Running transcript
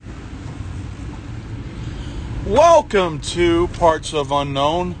Welcome to Parts of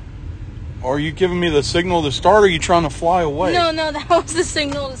Unknown. Are you giving me the signal to start, or are you trying to fly away? No, that was the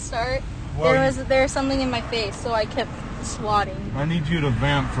signal to start. Well, there was something in my face, so I kept swatting. I need you to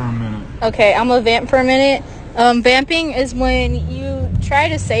vamp for a minute. Okay, I'm gonna vamp for a minute. Vamping is when you try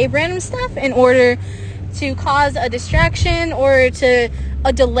to say random stuff in order to cause a distraction or to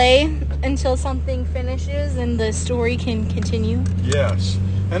a delay until something finishes and the story can continue. Yes.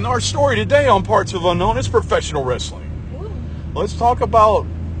 And our story today on Parts of Unknown is professional wrestling. Ooh. Let's talk about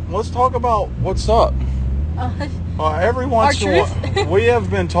what's up. Every once in a while, we have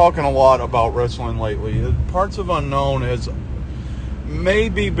been talking a lot about wrestling lately. Parts of Unknown has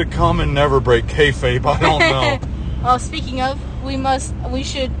maybe become and never break kayfabe. I don't know. Speaking of, we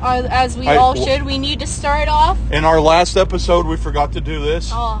should, as we all should, we need to start off. In our last episode, we forgot to do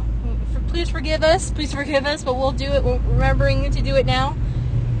this. Please forgive us, but we'll do it. We're remembering to do it now.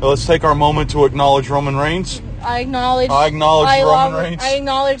 Let's take our moment to acknowledge Roman Reigns. I acknowledge Roman Reigns. I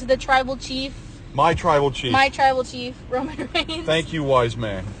acknowledge the tribal chief. My tribal chief, Roman Reigns. Thank you, wise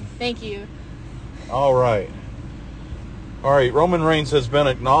man. Thank you. All right. Roman Reigns has been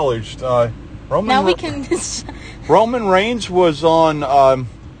acknowledged. Roman Reigns was on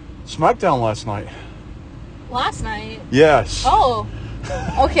SmackDown last night. Last night? Yes. Oh.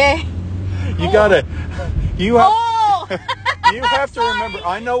 Okay. You have to remember.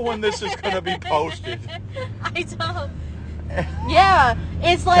 I know when this is going to be posted. I don't. Yeah,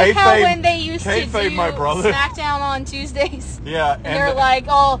 it's like how when they used to do my brother. SmackDown on Tuesdays. Yeah, and they're like,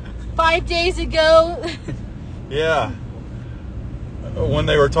 5 days ago. Yeah. When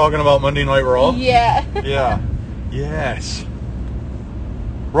they were talking about Monday Night Raw. Yeah. Yeah. Yes.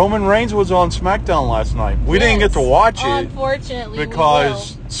 Roman Reigns was on SmackDown last night. We didn't get to watch it. Unfortunately,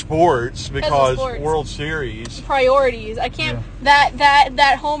 because World Series. Priorities. I can't. Yeah.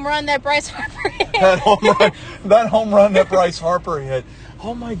 That home run that Bryce Harper hit. that home run that Bryce Harper hit.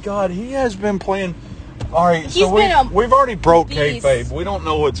 Oh my God, he has been playing. All right, we've already broke kayfabe. We don't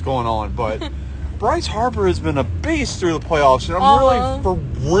know what's going on, but Bryce Harper has been a beast through the playoffs, and I'm really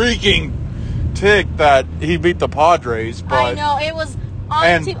freaking ticked that he beat the Padres. But I know it was.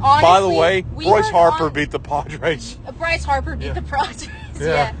 Honestly, by the way, Bryce Harper beat the Padres. Bryce Harper beat the Padres.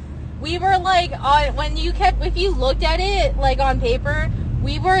 Yeah. We were like if you looked at it like on paper,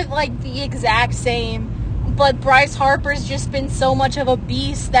 we were like the exact same. But Bryce Harper's just been so much of a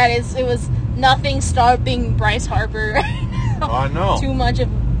beast that it was nothing stopping Bryce Harper. I know. Too much of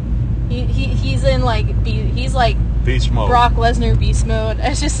he's in he's like beast mode. Brock Lesnar beast mode.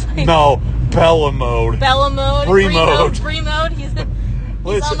 It's just like Bella mode. Brie mode.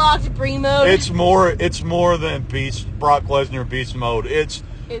 He's unlocked Brie mode. It's more than Brock Lesnar beast mode. It's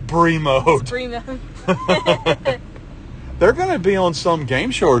Brie mode. It's Brie mode. They're going to be on some game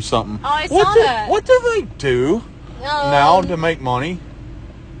show or something. Oh, I saw that. What do they do now to make money?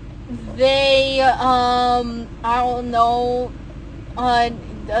 They, I don't know,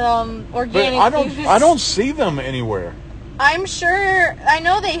 organic. I don't see them anywhere. I'm sure. I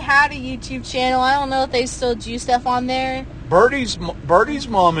know they had a YouTube channel. I don't know if they still do stuff on there. Birdie's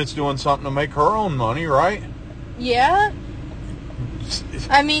mom is doing something to make her own money, right? Yeah.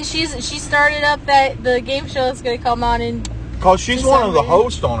 I mean, she started up the game show that's going to come on in. Because she's one of the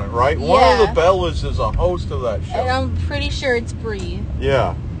hosts on it, right? Yeah. One of the Bellas is a host of that show. And I'm pretty sure it's Brie.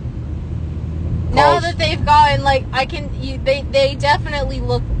 Yeah. Now that they've gotten they definitely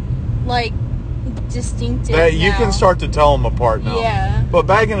look like distinctive. You can start to tell them apart now. Yeah. But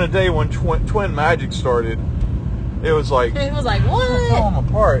back in the day when Twin Magic started, it was like what? Tell them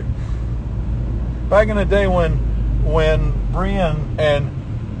apart. Back in the day when Brian and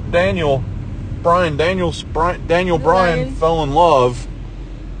Daniel Bryan fell in love.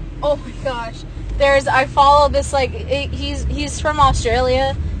 Oh my gosh! I follow this he's from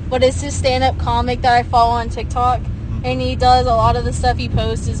Australia, but it's his stand-up comic that I follow on TikTok. And he does a lot of the stuff he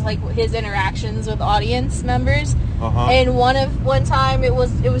posts is like his interactions with audience members. Uh-huh. And one time it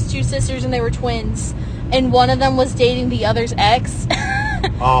was two sisters and they were twins, and one of them was dating the other's ex.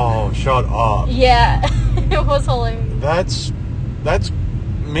 Oh, shut up! Yeah, it was hilarious. That's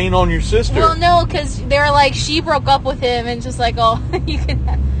mean on your sister. Well, no, because they're like she broke up with him, and just like you can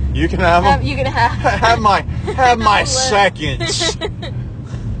have him. You can have my seconds.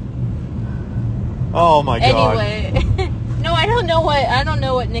 Oh my God. Anyway, no, I don't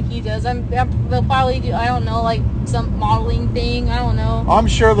know what Nikki does. They'll probably do. I don't know, like some modeling thing. I don't know. I'm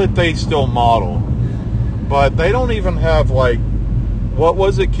sure that they still model, but they don't even have what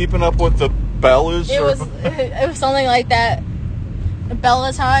was it? Keeping Up with the Bellas? It was something like that.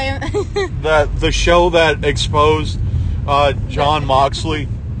 Bella Time. The show that exposed Jon Moxley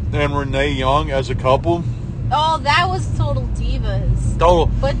and Renee Young as a couple. Oh, that was Total Divas. Total.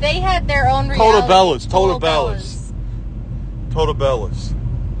 But they had their own reality. Total Bellas. Total Bellas.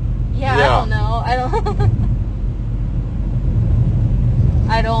 Yeah, I don't know.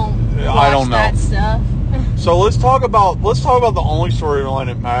 I don't know that stuff. So let's talk about the only storyline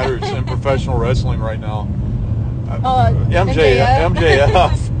that matters in professional wrestling right now. MJF.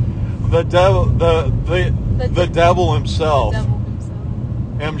 The devil himself.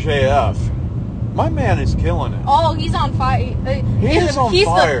 MJF. My man is killing it. Oh, he's on fire. He's on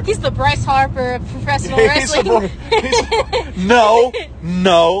fire. He's the Bryce Harper of professional wrestling. No.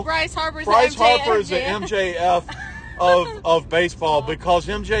 Bryce Harper is the MJF of baseball, because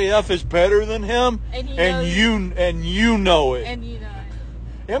MJF is better than him, and you know it. And you know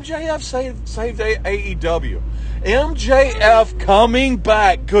it. MJF saved AEW. MJF coming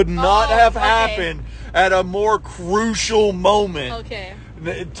back could not have happened at a more crucial moment. Okay.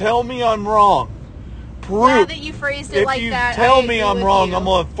 Tell me I'm wrong. Now that you phrased it like that, if you tell me I'm wrong, I'm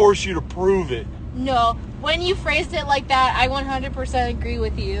going to force you to prove it. No, when you phrased it like that, I 100% agree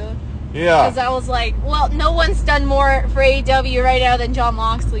with you. Yeah. Because I was like, well, no one's done more for AEW right now than Jon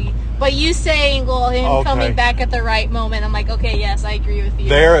Moxley. But you saying, well, him coming back at the right moment, I'm like, okay, yes, I agree with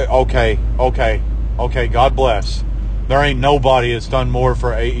you. Okay, God bless. There ain't nobody that's done more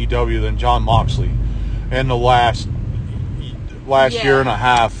for AEW than Jon Moxley in the last year and a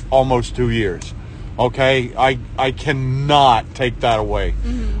half, almost 2 years. Okay? I cannot take that away.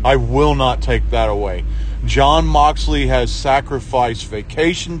 Mm-hmm. I will not take that away. Jon Moxley has sacrificed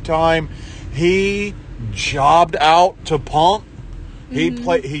vacation time. He jobbed out to Punk.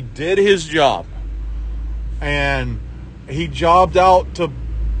 Mm-hmm. He did his job. And he jobbed out to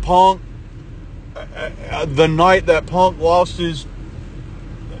Punk the night that Punk lost his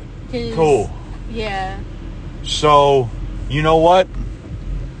cool. Yeah. So, you know what?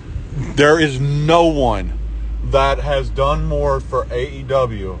 There is no one that has done more for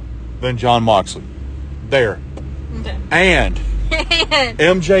AEW than Jon Moxley. There. Okay. And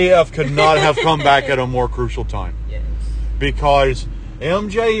MJF could not have come back at a more crucial time. Yes. Because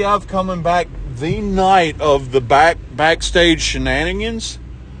MJF coming back the night of the backstage shenanigans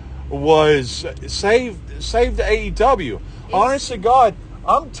was saved AEW. Yes. Honest to God,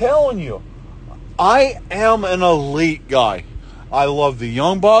 I'm telling you, I am an elite guy. I love the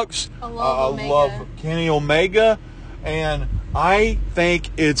Young Bucks. I love Kenny Omega. And I think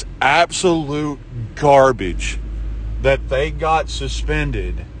it's absolute garbage that they got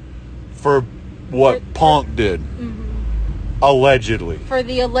suspended for what Punk did. Mm-hmm. Allegedly. For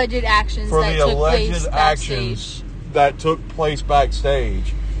the alleged actions that took place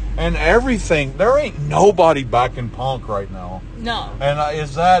backstage. And everything. There ain't nobody backing Punk right now. No. And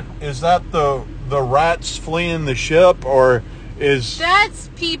is that the rats fleeing the ship, or is... That's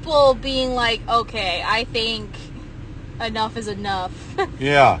people being like, okay, I think enough is enough.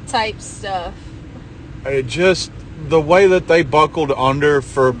 Yeah. Type stuff. It just... The way that they buckled under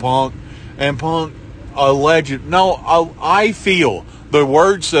for Punk, and Punk alleged... No, I feel the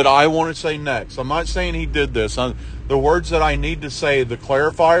words that I want to say next. I'm not saying he did this. The words that I need to say, the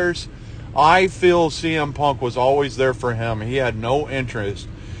clarifiers, I feel CM Punk was always there for him. He had no interest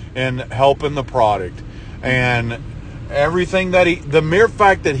in helping the product. And everything that the mere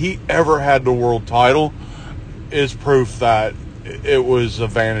fact that he ever had the world title is proof that it was a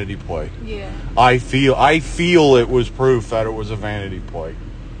vanity play. Yeah. I feel it was proof that it was a vanity play.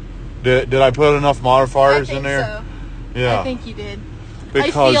 Did I put enough modifiers in there? So. Yeah. I think you did.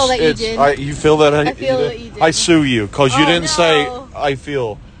 Because I feel that you did. You feel that I feel that you did. I sue you because you didn't say no. I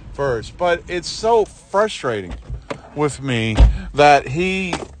feel first. But it's so frustrating with me that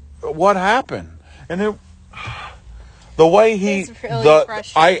what happened? And the way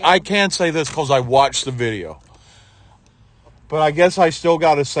I can't say this because I watched the video. But I guess I still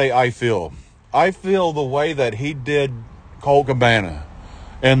got to say I feel. I feel the way that he did Colt Cabana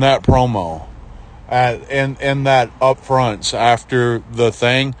in that promo. In that upfronts after the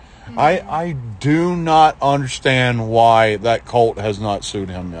thing, mm-hmm. I do not understand why that Colt has not sued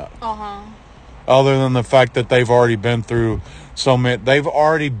him yet. Other than the fact that they've already been through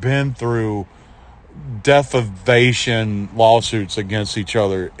defamation lawsuits against each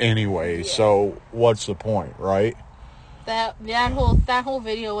other anyway. Yeah. So what's the point, right? That whole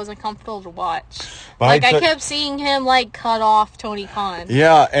video wasn't comfortable to watch. I kept seeing him cut off Tony Khan.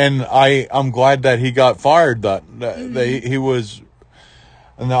 Yeah, and I'm glad that he got fired. He was,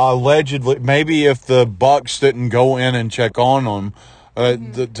 and allegedly, maybe if the Bucks didn't go in and check on him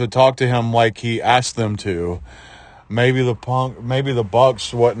to talk to him like he asked them to, maybe the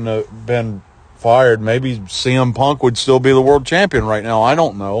Bucks wouldn't have been fired. Maybe CM Punk would still be the world champion right now. I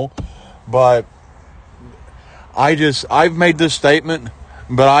don't know, but I've made this statement,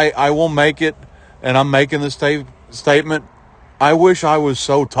 but I will make it, and I'm making this statement. I wish I was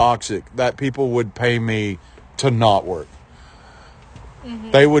so toxic that people would pay me to not work.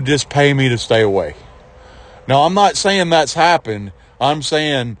 Mm-hmm. They would just pay me to stay away. Now, I'm not saying that's happened. I'm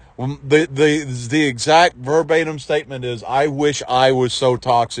saying the exact verbatim statement is, I wish I was so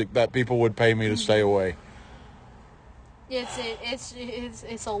toxic that people would pay me to stay away. It's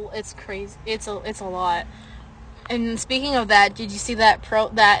crazy. It's a lot. And speaking of that, did you see that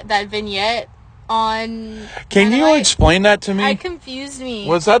that vignette on? Can you explain that to me? It confused me.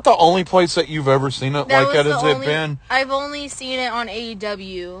 Was that the only place that you've ever seen it like that? Has it been? I've only seen it on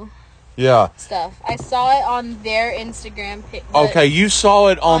AEW. Yeah. Stuff. I saw it on their Instagram page. Okay, you saw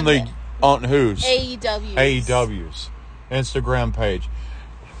it on whose? AEW's Instagram page.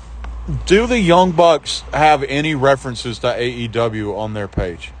 Do the Young Bucks have any references to AEW on their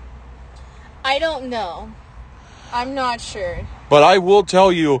page? I don't know. I'm not sure. But I will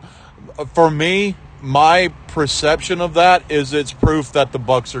tell you, for me, my perception of that is it's proof that the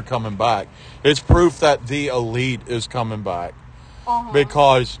Bucks are coming back. It's proof that the Elite is coming back. Uh-huh.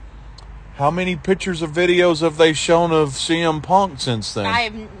 Because how many pictures of videos have they shown of CM Punk since then? I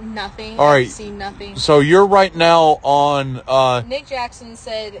have nothing. All right. I've seen nothing. So you're right now on... Nick Jackson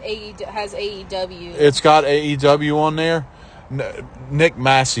said has AEW. It's got AEW on there? Nick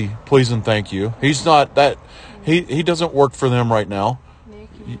Massey, please and thank you. He's not that... He doesn't work for them right now.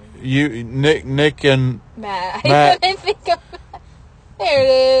 Nick and Matt. I couldn't think of that. There it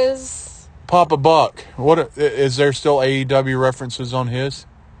is. Papa Buck. What is there still AEW references on his?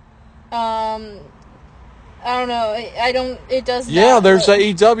 I don't know. It doesn't. Yeah, there's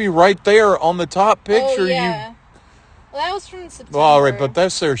AEW right there on the top picture. Oh, yeah. Well, that was from September. Well, all right, but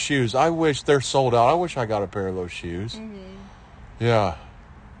that's their shoes. I wish they're sold out. I wish I got a pair of those shoes. Mm-hmm. Yeah.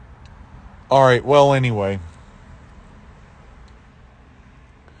 All right. Well, anyway.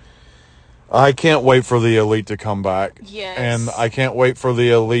 I can't wait for the Elite to come back. Yes. And I can't wait for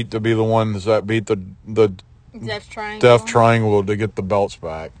the Elite to be the ones that beat the Death Triangle. Death Triangle to get the belts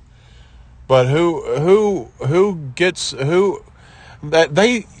back. But who gets who?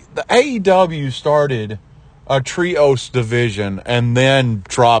 The AEW started a trios division and then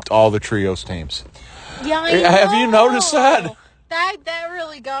dropped all the trios teams. Yeah, I know. Have you noticed that? That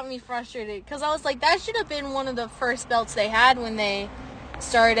really got me frustrated because I was like, that should have been one of the first belts they had when they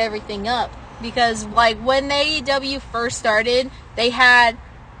started everything up. Because like when the AEW first started, they had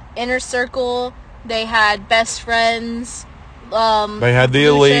Inner Circle, they had Best Friends. They had the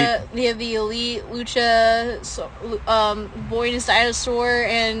Elite. They had the Elite, Lucha, Buenos Dinosaur,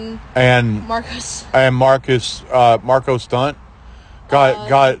 and Marcos. And Marco Stunt.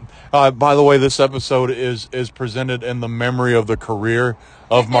 By the way, this episode is presented in the memory of the career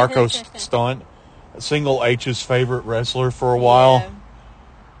of Marco Stunt, Single H's favorite wrestler for a while. Yeah.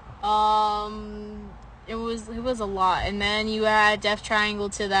 It was a lot, and then you add Death Triangle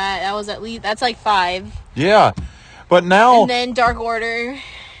to that. That was at least that's like 5. Yeah. But now... And then Dark Order.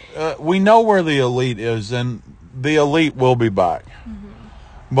 We know where the Elite is, and the Elite will be back. Mm-hmm.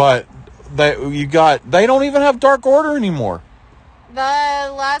 But they don't even have Dark Order anymore. The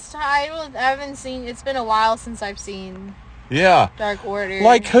last time... I haven't seen... It's been a while since I've seen... Yeah. Dark Order.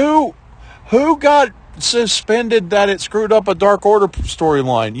 Like, who got suspended that it screwed up a Dark Order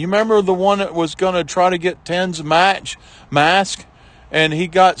storyline? You remember the one that was going to try to get Ten's mask, and he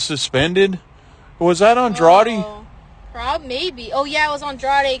got suspended? Was that Andrade? Maybe. Oh, yeah, it was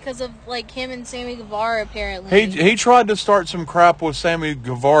Andrade because of, like, him and Sammy Guevara, apparently. He tried to start some crap with Sammy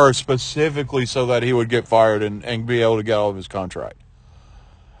Guevara specifically so that he would get fired and be able to get out of his contract.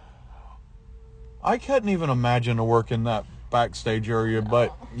 I couldn't even imagine to work in that backstage area,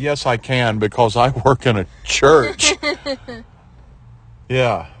 but yes, I can because I work in a church.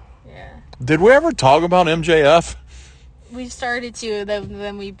 Yeah. Did we ever talk about MJF? We started to,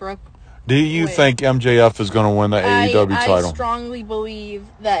 then we broke. Do you think MJF is going to win the AEW title? I strongly believe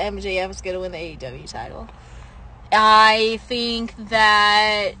that MJF is going to win the AEW title. I think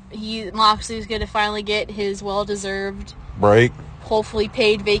that Moxley's going to finally get his well-deserved break. Hopefully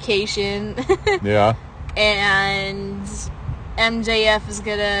paid vacation. Yeah. And MJF is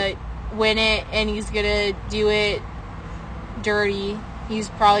going to win it, and he's going to do it dirty. He's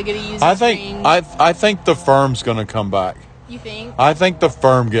probably going to use his ring. I think the Firm's going to come back. You think? I think the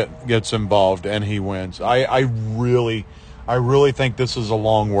Firm gets involved and he wins. I really think this is a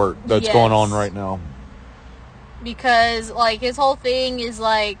long work that's going on right now. Because like his whole thing is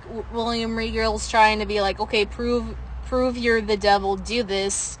like William Regal's trying to be like, okay, prove you're the devil, do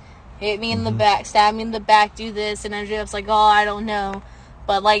this, hit me in the back, stab me in the back, do this, and MJF's like, oh, I don't know.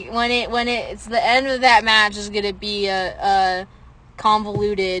 But like when it's the end of that match is gonna be a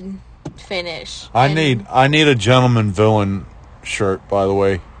convoluted finish. I need a gentleman villain shirt, by the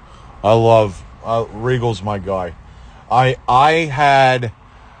way. I love Regal's my guy. I had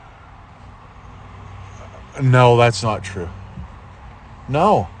no, that's not true.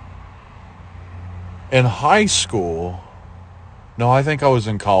 No. In high school, no, I think I was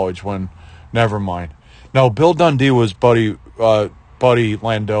in college when. Never mind. No, Bill Dundee was Buddy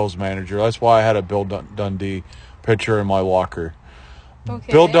Landell's manager. That's why I had a Bill Dundee picture in my locker.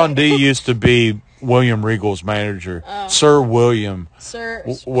 Okay. Bill Dundee used to be William Regal's manager. Oh. Sir William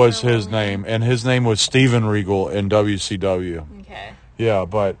was his name, and his name was Steven Regal in WCW. Okay. Yeah,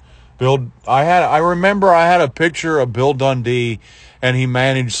 but I remember I had a picture of Bill Dundee, and he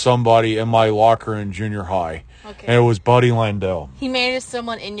managed somebody in my locker in junior high. Okay. And it was Buddy Landell. He managed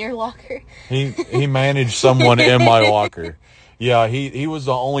someone in your locker? He managed someone in my locker. Yeah, he was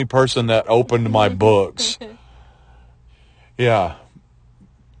the only person that opened my books. Yeah.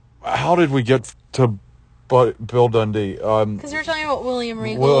 How did we get to Bill Dundee? Because we were talking about William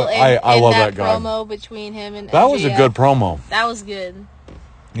Regal and I love that guy. Promo between him and MJF. That was a good promo. That was good.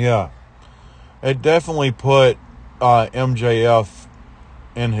 Yeah. It definitely put MJF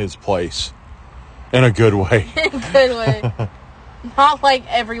in his place. In a good way. In a good way. Not like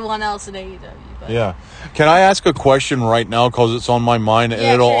everyone else in AEW. But. Yeah. Can I ask a question right now because it's on my mind and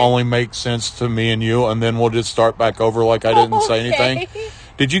it'll only make sense to me and you, and then we'll just start back over like I didn't say anything?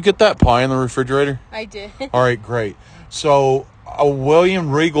 Did you get that pie in the refrigerator? I did. All right, great. So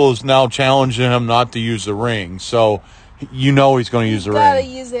William Regal is now challenging him not to use the ring. So you know he's going to use the ring. He's got to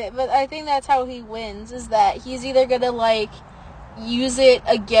use it, but I think that's how he wins, is that he's either going to like use it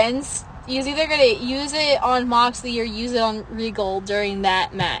against... He's either going to use it on Moxley or use it on Regal during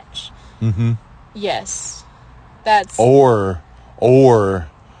that match. Mm-hmm. Yes. That's... Or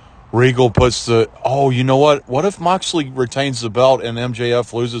Regal puts the... Oh, you know what? What if Moxley retains the belt and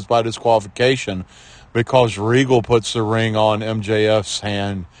MJF loses by disqualification because Regal puts the ring on MJF's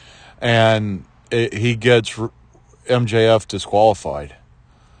hand and he gets MJF disqualified?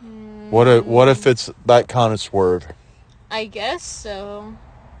 What if it's that kind of swerve? I guess so.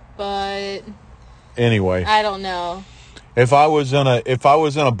 But anyway, I don't know. If I was in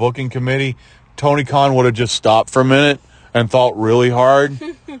a booking committee, Tony Khan would have just stopped for a minute and thought really hard,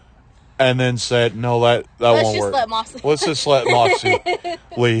 and then said, "No, that won't work. Let's just let Moxley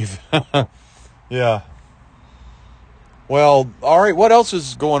leave." Yeah. Well, all right. What else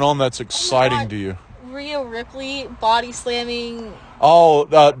is going on that's exciting to you? Rhea Ripley body slamming. Oh,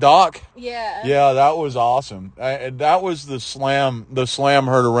 Doc? Yeah. Yeah, that was awesome. That was the slam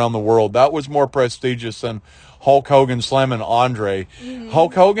heard around the world. That was more prestigious than Hulk Hogan slamming Andre. Mm-hmm.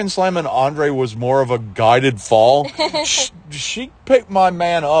 Hulk Hogan slamming Andre was more of a guided fall. She picked my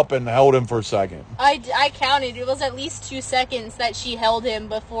man up and held him for a second. I counted. It was at least 2 seconds that she held him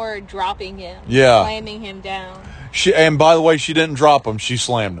before dropping him. Yeah. Slamming him down. And by the way, she didn't drop him. She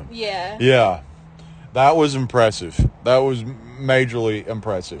slammed him. Yeah. Yeah. That was impressive. That was majorly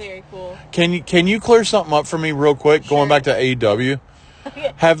impressive. Very cool. Can you clear something up for me real quick? Sure. Going back to AEW.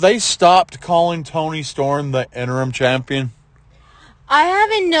 Okay. Have they stopped calling Toni Storm the interim champion? I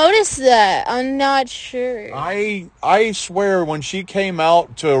haven't noticed that. I'm not sure. I swear when she came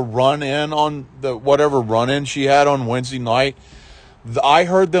out to run in on the whatever run-in she had on Wednesday night, I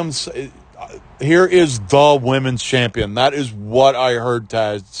heard them say, "Here is the women's champion." That is what I heard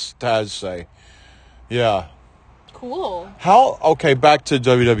Taz say. Yeah. Cool. Okay, back to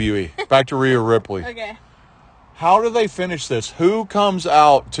WWE. Back to Rhea Ripley. Okay. How do they finish this? Who comes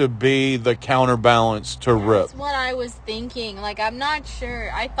out to be the counterbalance to Rip? That's what I was thinking. Like, I'm not sure.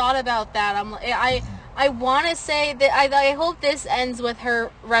 I thought about that. I want to say that I hope this ends with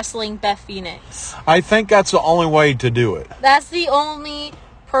her wrestling Beth Phoenix. I think that's the only way to do it. That's the only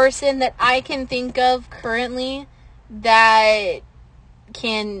person that I can think of currently that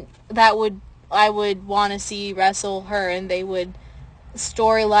I would want to see wrestle her, and they would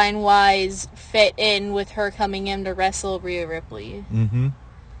storyline wise fit in with her coming in to wrestle Rhea Ripley. Mm-hmm.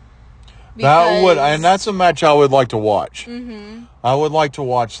 That would, and that's a match I would like to watch. Mm-hmm. I would like to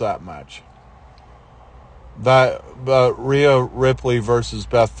watch that match. That Rhea Ripley versus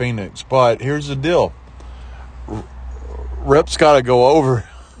Beth Phoenix. But here's the deal: Rip's got to go over.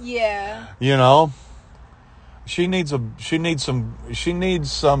 Yeah. You know. She needs some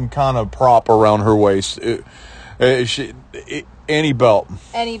kind of prop around her waist. Any belt.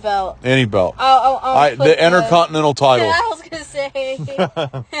 Any belt. Any belt. The Intercontinental title. Yeah, I was gonna say.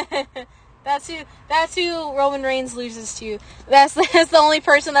 That's who Roman Reigns loses to. That's the only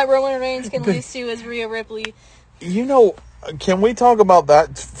person that Roman Reigns can lose to is Rhea Ripley. You know, Can we talk about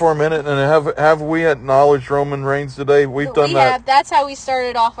that for a minute? And have we acknowledged Roman Reigns today? We've done that. Have. That's how we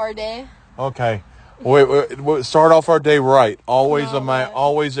started off our day. Okay. We start off our day right.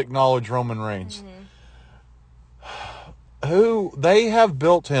 Always acknowledge Roman Reigns. Who they have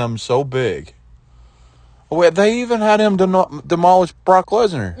built him so big. They even had him demolish Brock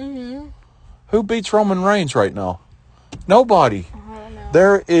Lesnar. Mm-hmm. Who beats Roman Reigns right now? Nobody. I don't know.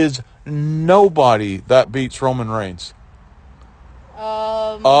 There is nobody that beats Roman Reigns.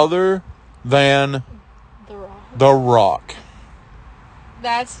 Other than The Rock.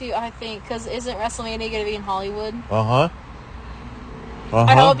 That's who I think, because isn't WrestleMania going to be in Hollywood? Uh-huh.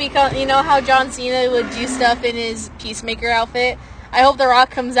 I hope you know how John Cena would do stuff in his Peacemaker outfit? I hope The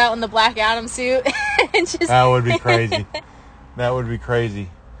Rock comes out in the Black Adam suit. That would be crazy. That would be crazy.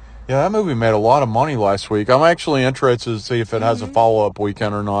 Yeah, that movie made a lot of money last week. I'm actually interested to see if it has a follow-up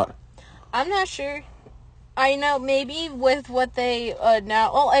weekend or not. I'm not sure. I know, maybe with what they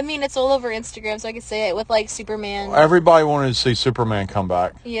now... Well, I mean, it's all over Instagram, so I can say it with, like, Superman. Everybody wanted to see Superman come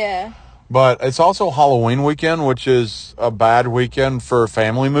back. Yeah. But it's also Halloween weekend, which is a bad weekend for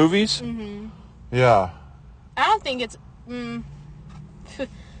family movies. Mm-hmm. Yeah. I don't think it's...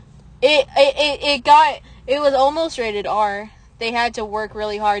 It was almost rated R. They had to work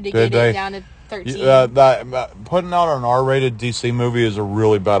really hard to get it down to 13. Putting out an R-rated DC movie is a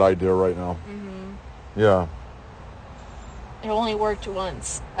really bad idea right now. Mm-hmm. Yeah. It only worked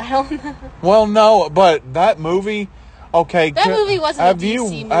once. I don't know. Well, no, but that movie... Okay. That movie wasn't a DC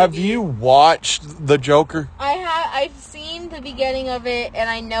movie. Have you watched The Joker? I've seen the beginning of it, and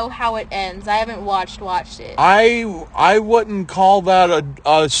I know how it ends. I haven't watched it. I wouldn't call that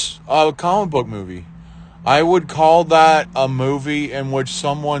a comic book movie. I would call that a movie in which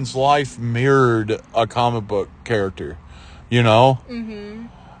someone's life mirrored a comic book character. You know?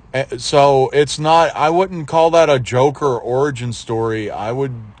 Mm-hmm. So it's not... I wouldn't call that a Joker origin story. I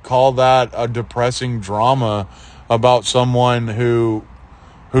would call that a depressing drama about someone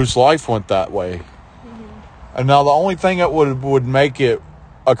whose life went that way. Mm-hmm. And now the only thing that would make it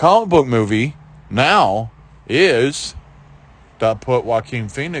a comic book movie now is to put Joaquin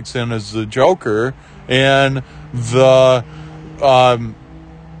Phoenix in as the Joker in the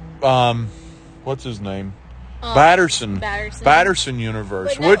what's his name? Batterson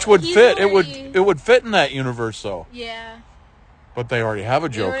universe, no, which would fit. It would fit in that universe though. Yeah. But they already have a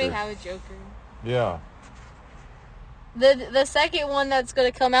Joker. They already have a Joker. Yeah. The second one that's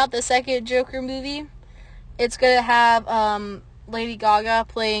going to come out, the second Joker movie, it's going to have Lady Gaga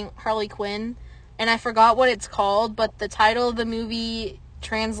playing Harley Quinn, and I forgot what it's called, but the title of the movie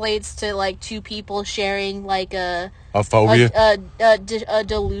translates to like two people sharing like a phobia, a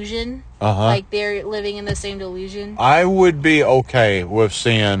delusion. Uh-huh. Like they're living in the same delusion. I would be okay with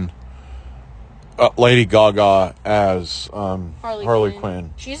seeing Lady Gaga as Harley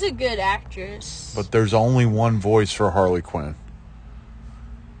Quinn. She's a good actress. But there's only one voice for Harley Quinn.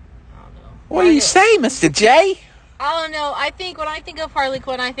 I don't know. What do you say, Mr. J? I don't know. When I think of Harley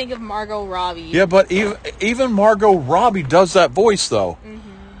Quinn, I think of Margot Robbie. Yeah, but even Margot Robbie does that voice, though. Mm-hmm.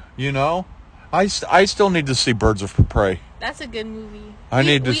 You know? I still need to see Birds of Prey. That's a good movie. I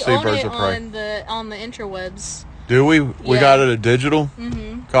need to see Birds of Prey. On the interwebs. Do we? We got it a digital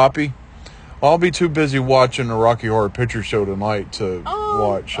copy? I'll be too busy watching the Rocky Horror Picture Show tonight to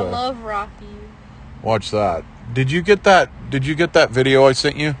watch. I love Rocky. Watch that. Did you get that video I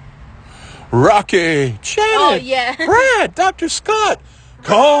sent you? Rocky, Janet, oh yeah, Brad, Dr. Scott,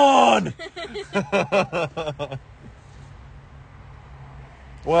 gone.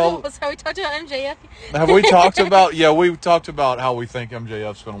 Well, so we talked about MJF. Have we talked about? Yeah, we've talked about how we think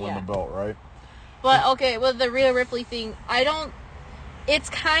MJF's going to win the belt, right? But okay, with the Rhea Ripley thing, I don't.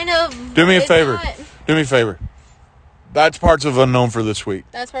 It's kind of... Do me a favor. Do me a favor. That's Parts of Unknown for this week.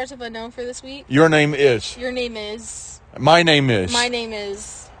 That's Parts of Unknown for this week? Your name is. Your name is. My name is. My name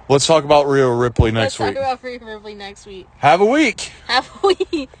is. Let's talk about Rhea Ripley next week. Let's talk about Rhea Ripley next week. Have a week. Have a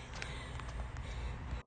week.